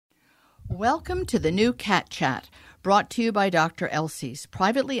Welcome to the new Cat Chat, brought to you by Dr. Elsie's,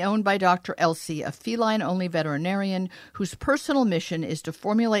 privately owned by Dr. Elsie, a feline-only veterinarian whose personal mission is to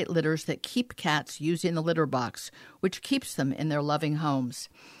formulate litters that keep cats using the litter box, which keeps them in their loving homes.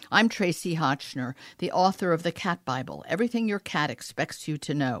 I'm Tracy Hotchner, the author of the Cat Bible, Everything Your Cat Expects You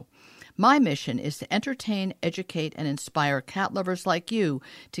to Know. My mission is to entertain, educate, and inspire cat lovers like you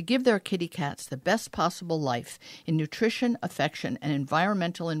to give their kitty cats the best possible life in nutrition, affection, and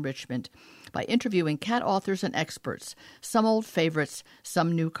environmental enrichment by interviewing cat authors and experts, some old favorites,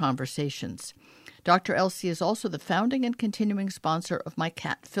 some new conversations. Dr. Elsie is also the founding and continuing sponsor of my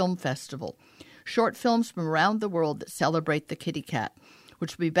Cat Film Festival, short films from around the world that celebrate the kitty cat,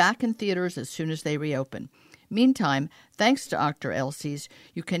 which will be back in theaters as soon as they reopen. Meantime, thanks to Dr. Elsie's,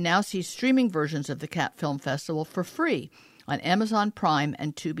 you can now see streaming versions of the Cat Film Festival for free on Amazon Prime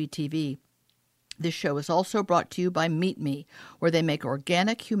and Tubi TV. This show is also brought to you by Meet Me, where they make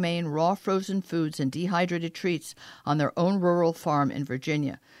organic, humane, raw frozen foods and dehydrated treats on their own rural farm in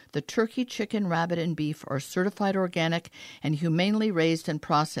Virginia. The turkey, chicken, rabbit, and beef are certified organic and humanely raised and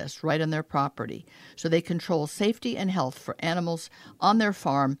processed right on their property, so they control safety and health for animals on their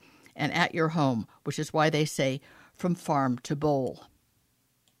farm and at your home, which is why they say, from farm to bowl.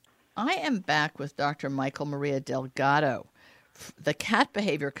 I am back with Dr. Mikel Maria Delgado, the cat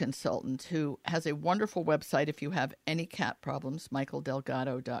behavior consultant who has a wonderful website if you have any cat problems,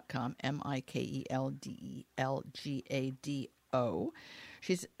 mikeldelgado.com, MikelDelgado.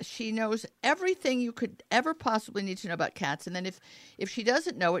 She knows everything you could ever possibly need to know about cats, and then if she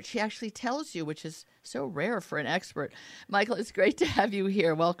doesn't know it, she actually tells you, which is so rare for an expert. Mikel, it's great to have you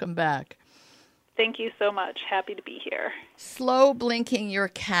here. Welcome back. Thank you so much. Happy to be here. Slow blinking your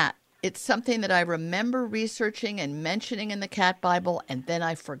cat. It's something that I remember researching and mentioning in the Cat Bible, and then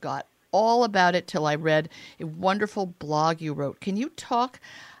I forgot all about it till I read a wonderful blog you wrote. Can you talk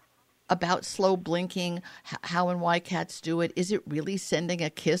about slow blinking, how and why cats do it? Is it really sending a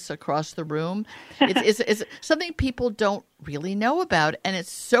kiss across the room? It's something people don't really know about, and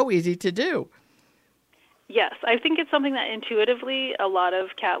it's so easy to do. Yes, I think it's something that intuitively a lot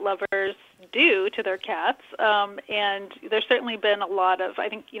of cat lovers do to their cats, and there's certainly been a lot of, I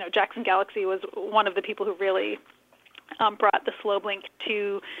think, Jackson Galaxy was one of the people who really brought the slow blink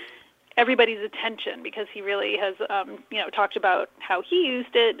to everybody's attention, because he really has, talked about how he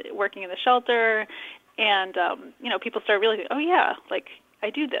used it working in the shelter, and, people start realizing, oh yeah, like I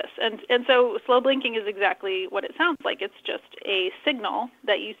do this. And so slow blinking is exactly what it sounds like. It's just a signal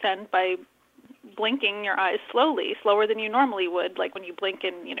that you send by blinking your eyes slowly, slower than you normally would, like when you blink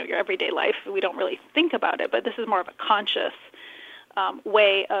in, your everyday life. We don't really think about it, but this is more of a conscious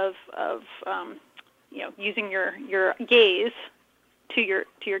way of using your gaze to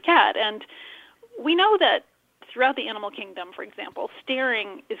your cat. And we know that throughout the animal kingdom, for example,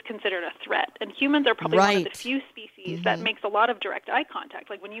 staring is considered a threat, and humans are probably one of the few species that makes a lot of direct eye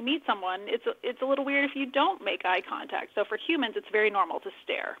contact. Like when you meet someone, it's a little weird if you don't make eye contact. So for humans, it's very normal to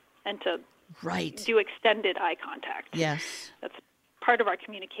stare and to do extended eye contact. Yes. That's part of our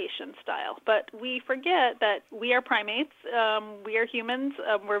communication style. But we forget that we are primates, we are humans,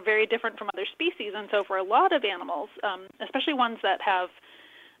 we're very different from other species, and so for a lot of animals, especially ones that have,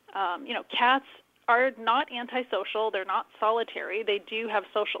 cats are not antisocial, they're not solitary, they do have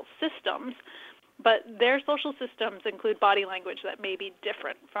social systems, but their social systems include body language that may be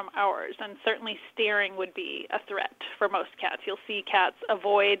different from ours, and certainly staring would be a threat for most cats. You'll see cats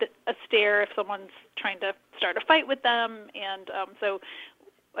avoid a stare if someone's trying to start a fight with them, and so,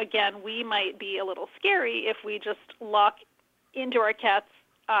 again, we might be a little scary if we just lock into our cat's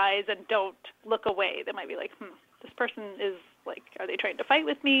eyes and don't look away. They might be like, this person is, like, are they trying to fight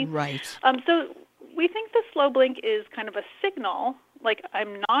with me? Right. So we think the slow blink is kind of a signal, like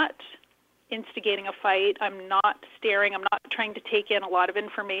I'm not instigating a fight, I'm not staring, I'm not trying to take in a lot of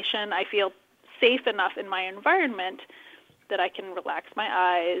information. I feel safe enough in my environment that I can relax my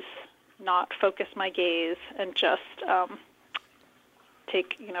eyes, not focus my gaze, and just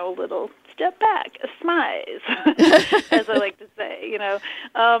take, a little step back, a smize, as I like to say,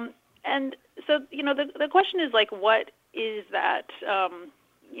 And so, the question is, like, what is that,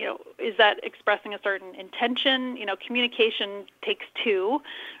 is that expressing a certain intention? Communication takes two,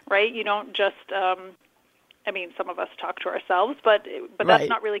 right? You don't just, some of us talk to ourselves, but that's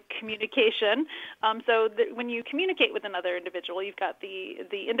not really communication. When you communicate with another individual, you've got the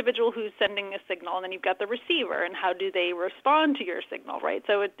individual who's sending a signal, and then you've got the receiver, and how do they respond to your signal, right?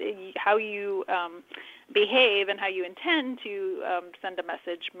 So how you behave and how you intend to send a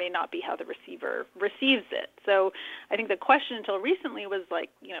message may not be how the receiver receives it. So I think the question until recently was like,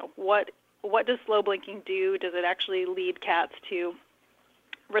 what does slow blinking do? Does it actually lead cats to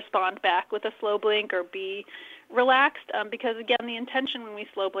respond back with a slow blink or be relaxed, because again, the intention when we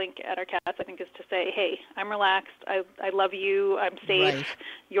slow blink at our cats, I think, is to say, hey, I'm relaxed, I love you, I'm safe, right.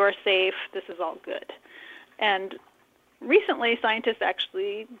 You're safe, this is all good. And recently, scientists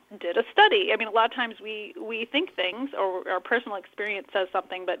actually did a study. I mean, a lot of times we think things, or our personal experience says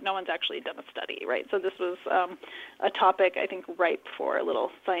something, but no one's actually done a study, right? So this was a topic, I think, ripe for a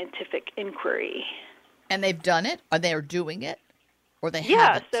little scientific inquiry. And they've done it? Or they are doing it? Or they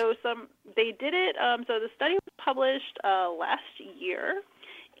haven't? Yeah, so they did it. So the study was published last year.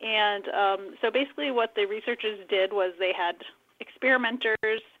 And so basically what the researchers did was they had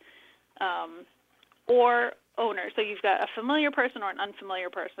experimenters or owners. So you've got a familiar person or an unfamiliar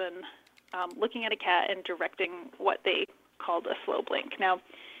person looking at a cat and directing what they called a slow blink. Now,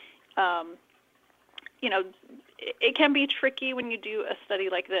 it can be tricky when you do a study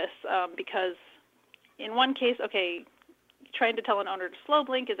like this because in one case, okay, trying to tell an owner to slow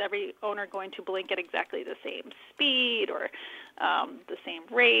blink, is every owner going to blink at exactly the same speed or the same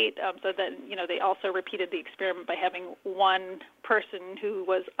rate? So then, they also repeated the experiment by having one person who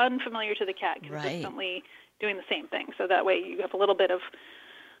was unfamiliar to the cat consistently doing the same thing. So that way you have a little bit of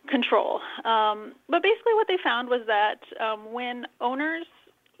control. But basically what they found was that when owners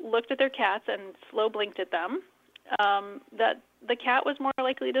looked at their cats and slow blinked at them, that the cat was more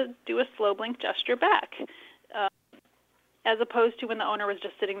likely to do a slow blink gesture back, as opposed to when the owner was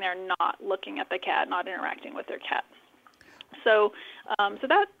just sitting there not looking at the cat, not interacting with their cat. So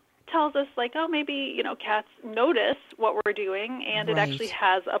that tells us, like, oh, maybe, cats notice what we're doing, and it actually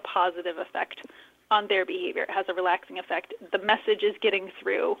has a positive effect on their behavior. It has a relaxing effect. The message is getting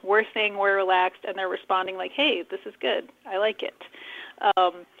through. We're saying we're relaxed, and they're responding like, hey, this is good. I like it.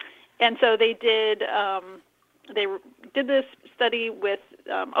 And so they did this study with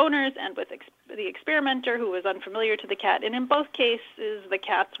owners and with the experimenter who was unfamiliar to the cat. And in both cases, the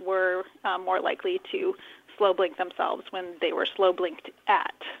cats were more likely to slow blink themselves when they were slow blinked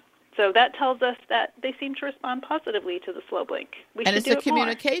at. So that tells us that they seem to respond positively to the slow blink. And it's a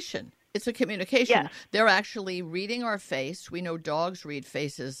communication. More. It's a communication. Yes. They're actually reading our face. We know dogs read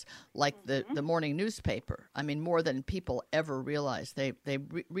faces like the morning newspaper. I mean, more than people ever realize. They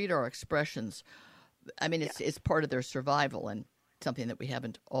read our expressions. I mean, it's part of their survival and something that we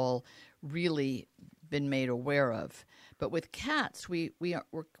haven't all really been made aware of. But with cats, we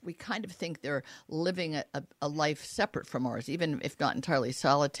kind of think they're living a life separate from ours, even if not entirely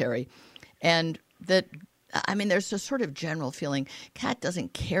solitary. And that, I mean, there's a sort of general feeling cat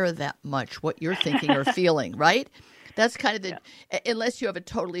doesn't care that much what you're thinking or feeling, right? That's kind of unless you have a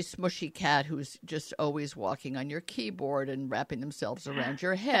totally smushy cat who's just always walking on your keyboard and wrapping themselves around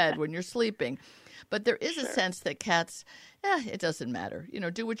your head when you're sleeping. But there is a sense that cats, it doesn't matter.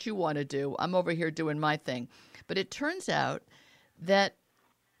 Do what you want to do. I'm over here doing my thing. But it turns out that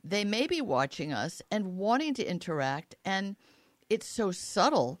they may be watching us and wanting to interact, and it's so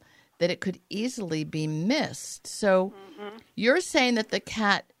subtle that it could easily be missed. So you're saying that the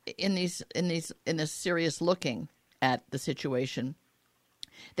cat in this serious looking at the situation,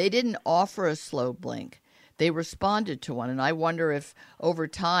 they didn't offer a slow blink. They responded to one, and I wonder if over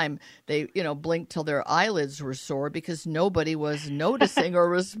time they, blinked till their eyelids were sore because nobody was noticing or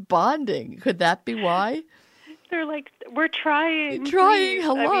responding. Could that be why? They're like, we're trying. Trying,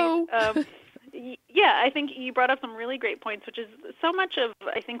 hello. I think you brought up some really great points, which is so much of,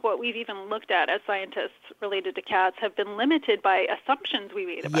 I think, what we've even looked at as scientists related to cats have been limited by assumptions we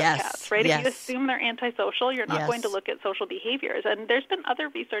made about cats, right? If you assume they're antisocial, you're not going to look at social behaviors. And there's been other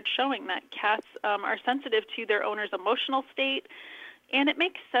research showing that cats are sensitive to their owner's emotional state. And it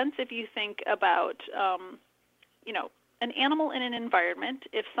makes sense if you think about, an animal in an environment.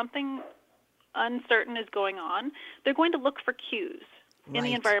 If something uncertain is going on, they're going to look for cues in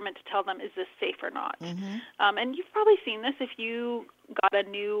the environment to tell them, is this safe or not? And you've probably seen this if you got a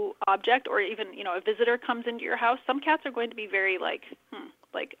new object or even, a visitor comes into your house. Some cats are going to be very like,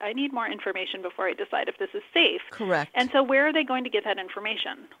 I need more information before I decide if this is safe. Correct. And so where are they going to get that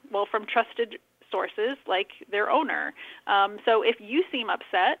information? Well, from trusted sources like their owner. So if you seem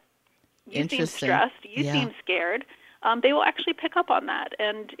upset, you seem stressed, you seem scared, they will actually pick up on that.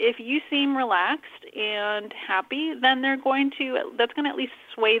 And if you seem relaxed and happy, then that's going to at least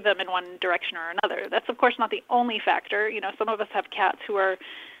sway them in one direction or another. That's, of course, not the only factor. Some of us have cats who are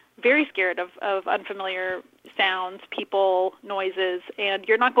very scared of unfamiliar sounds, people, noises, and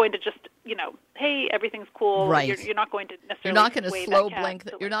you're not going to just, hey, everything's cool. Right. You're not going to necessarily You're not going to slow blink.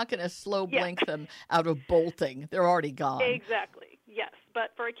 You're not going to slow blink them out of bolting. They're already gone. Exactly. Yes.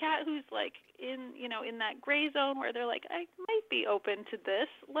 But for a cat who's like in that gray zone where they're like, I might be open to this,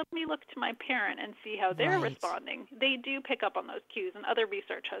 let me look to my parent and see how they're responding. They do pick up on those cues, and other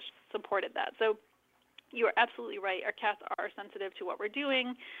research has supported that. So you are absolutely right. Our cats are sensitive to what we're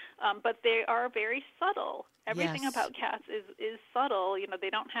doing, but they are very subtle. Everything about cats is subtle. They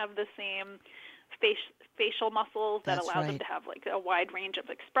don't have the same facial muscles that allow them to have like a wide range of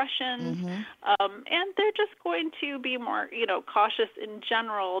expressions, and they're just going to be more cautious in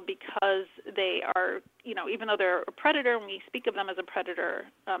general because they are even though they're a predator and we speak of them as a predator,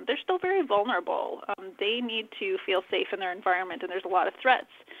 they're still very vulnerable. They need to feel safe in their environment, and there's a lot of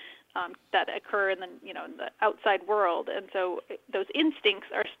threats that occur in the outside world, and so those instincts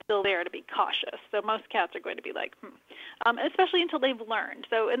are still there to be cautious. So most cats are going to be like, especially until they've learned.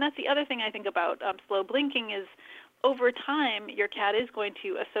 So, and that's the other thing I think about slow blinking is, over time, your cat is going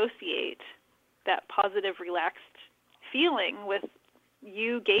to associate that positive, relaxed feeling with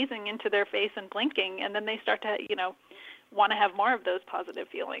you gazing into their face and blinking, and then they start to want to have more of those positive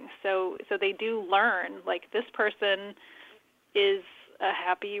feelings. So they do learn, like, this person is a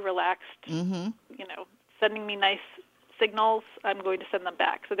happy, relaxed, sending me nice signals, I'm going to send them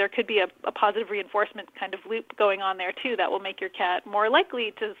back. So there could be a positive reinforcement kind of loop going on there too that will make your cat more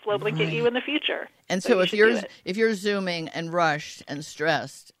likely to slow blink at you in the future. And so if you're zooming and rushed and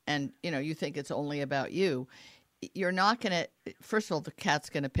stressed and you think it's only about you, you're not going to, first of all, the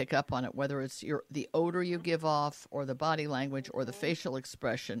cat's going to pick up on it, whether it's the odor you give off or the body language or the facial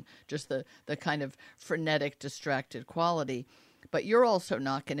expression, just the kind of frenetic, distracted quality. But you're also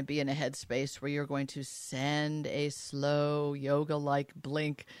not going to be in a headspace where you're going to send a slow yoga-like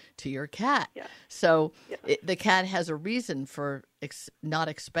blink to your cat. Yeah. So the cat has a reason for not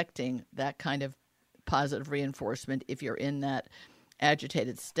expecting that kind of positive reinforcement if you're in that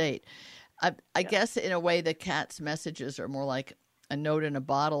agitated state. I guess in a way the cat's messages are more like a note in a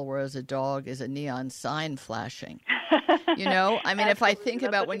bottle, whereas a dog is a neon sign flashing. I mean, if I think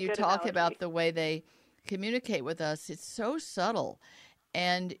about when you talk about the way they communicate with us, it's so subtle,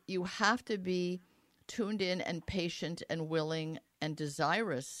 and you have to be tuned in and patient and willing and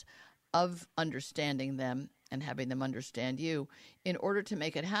desirous of understanding them and having them understand you in order to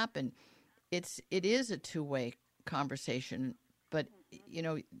make it happen. It is a two-way conversation, but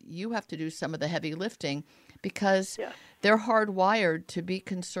you have to do some of the heavy lifting because they're hardwired to be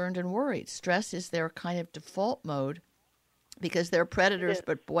concerned and worried. Stress is their kind of default mode because they're predators,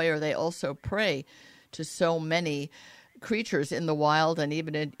 but boy, are they also prey to so many creatures in the wild and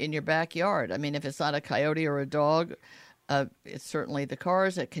even in your backyard. I mean, if it's not a coyote or a dog, it's certainly the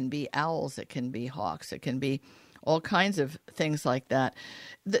cars. It can be owls. It can be hawks. It can be all kinds of things like that.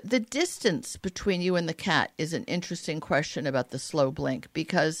 The distance between you and the cat is an interesting question about the slow blink,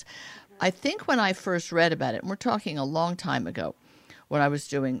 because I think when I first read about it, and we're talking a long time ago when I was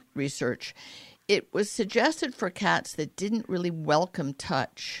doing research, it was suggested for cats that didn't really welcome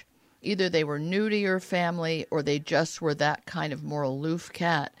touch. Either they were new to your family or they just were that kind of more aloof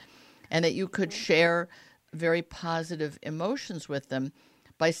cat, and that you could share very positive emotions with them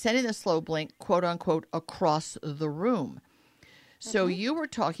by sending the slow blink, quote unquote, across the room. So you were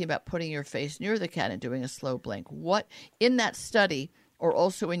talking about putting your face near the cat and doing a slow blink. What, in that study or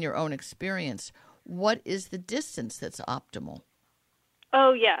also in your own experience, what is the distance that's optimal?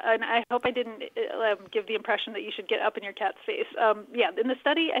 Oh, yeah, and I hope I didn't give the impression that you should get up in your cat's face. In the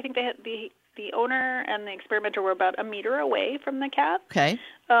study, I think they had the owner and the experimenter were about a meter away from the cat. Okay.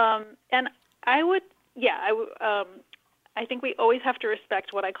 And I think we always have to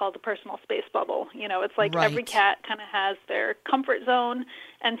respect what I call the personal space bubble. It's like every cat kind of has their comfort zone,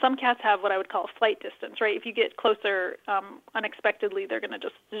 and some cats have what I would call flight distance, right? If you get closer unexpectedly, they're going to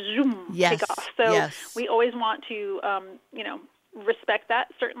just zoom, take off. So we always want to, respect that.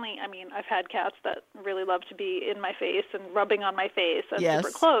 Certainly, I mean, I've had cats that really love to be in my face and rubbing on my face and super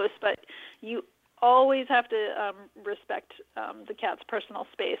close, but you always have to respect the cat's personal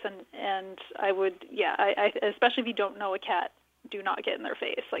space, and I would, I especially if you don't know a cat, do not get in their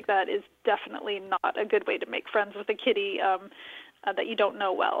face. Like, that is definitely not a good way to make friends with a kitty that you don't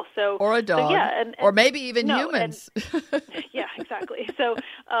know well. So, or a dog, or maybe even humans. Yeah, exactly. So,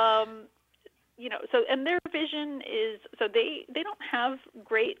 and their vision is, so they don't have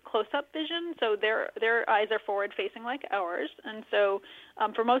great close-up vision, so their eyes are forward-facing like ours, and so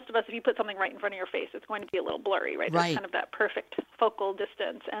for most of us, if you put something right in front of your face, it's going to be a little blurry, right? There's kind of that perfect focal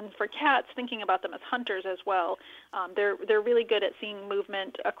distance. And for cats, thinking about them as hunters as well, they're really good at seeing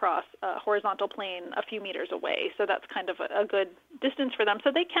movement across a horizontal plane a few meters away, so that's kind of a good distance for them.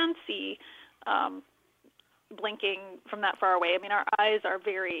 So they can see blinking from that far away. I mean, our eyes are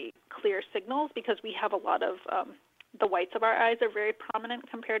very clear signals because we have a lot of the whites of our eyes are very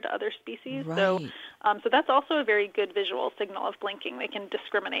prominent compared to other species. Right. So that's also a very good visual signal of blinking. They can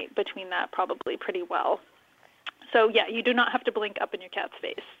discriminate between that probably pretty well. So, yeah, you do not have to blink up in your cat's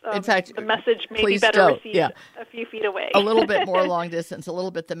face. In fact, the message may be please better don't. received Yeah. a few feet away. A little bit more long distance, a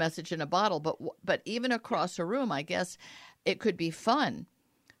little bit the message in a bottle. But even across a room, I guess it could be fun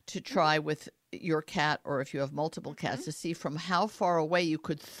to try with your cat, or if you have multiple cats, to see from how far away you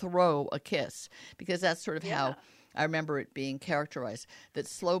could throw a kiss. Because that's sort of how I remember it being characterized, that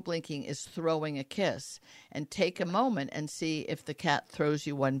slow blinking is throwing a kiss, and take a moment and see if the cat throws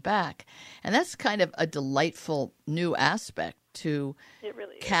you one back. And that's kind of a delightful new aspect to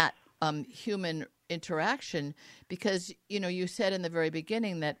cat human interaction, because, you said in the very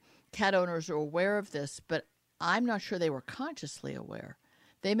beginning that cat owners are aware of this, but I'm not sure they were consciously aware.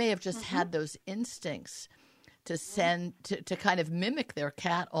 They may have just had those instincts to send to kind of mimic their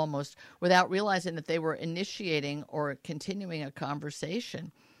cat almost without realizing that they were initiating or continuing a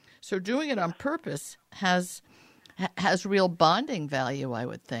conversation. So doing it on purpose has real bonding value, I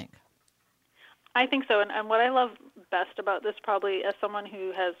would think. I think so. And what I love best about this, probably as someone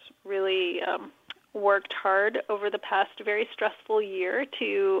who has really worked hard over the past very stressful year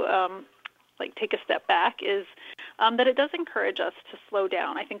to take a step back, is that it does encourage us to slow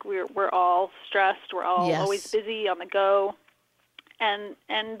down. I think we're all stressed. We're all always busy, on the go, and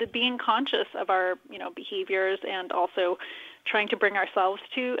being conscious of our behaviors, and also trying to bring ourselves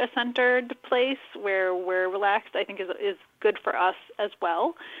to a centered place where we're relaxed, I think is good for us as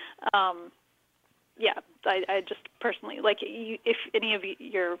well. I just personally, if any of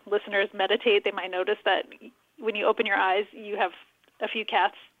your listeners meditate, they might notice that when you open your eyes, you have a few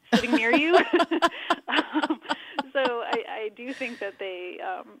cats sitting near you. So I do think that they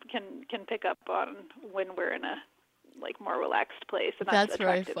can pick up on when we're in a more relaxed place, and that's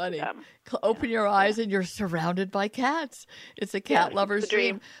very funny. Open your eyes and you're surrounded by cats. It's a cat lover's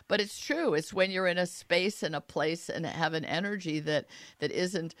dream, but it's true. It's when you're in a space and a place and have an energy that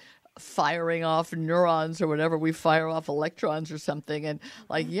isn't firing off neurons or whatever. We fire off electrons or something, and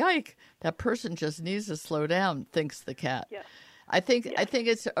yike, that person just needs to slow down, thinks the cat. Yes. I think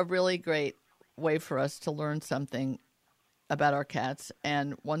it's a really great way for us to learn something about our cats.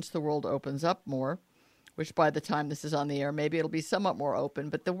 And once the world opens up more, which by the time this is on the air, maybe it'll be somewhat more open,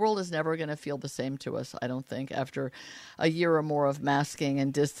 but the world is never going to feel the same to us, I don't think, after a year or more of masking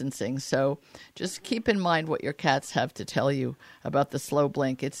and distancing. So just keep in mind what your cats have to tell you about the slow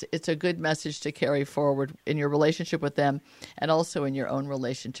blink. It's a good message to carry forward in your relationship with them, and also in your own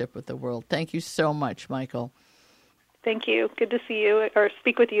relationship with the world. Thank you so much, Mikel. Thank you. Good to see you, or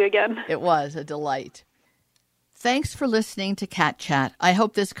speak with you again. It was a delight. Thanks for listening to Cat Chat. I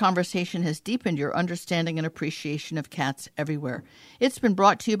hope this conversation has deepened your understanding and appreciation of cats everywhere. It's been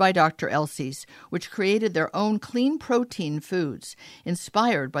brought to you by Dr. Elsie's, which created their own clean protein foods,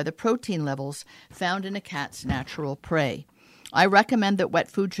 inspired by the protein levels found in a cat's natural prey. I recommend that wet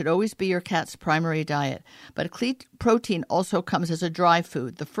food should always be your cat's primary diet, but clean protein also comes as a dry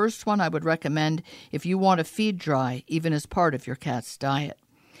food, the first one I would recommend if you want to feed dry, even as part of your cat's diet.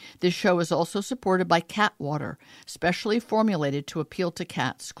 This show is also supported by cat water, specially formulated to appeal to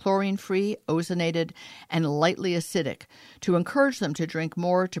cats, chlorine-free, ozonated, and lightly acidic, to encourage them to drink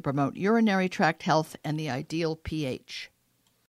more to promote urinary tract health and the ideal pH.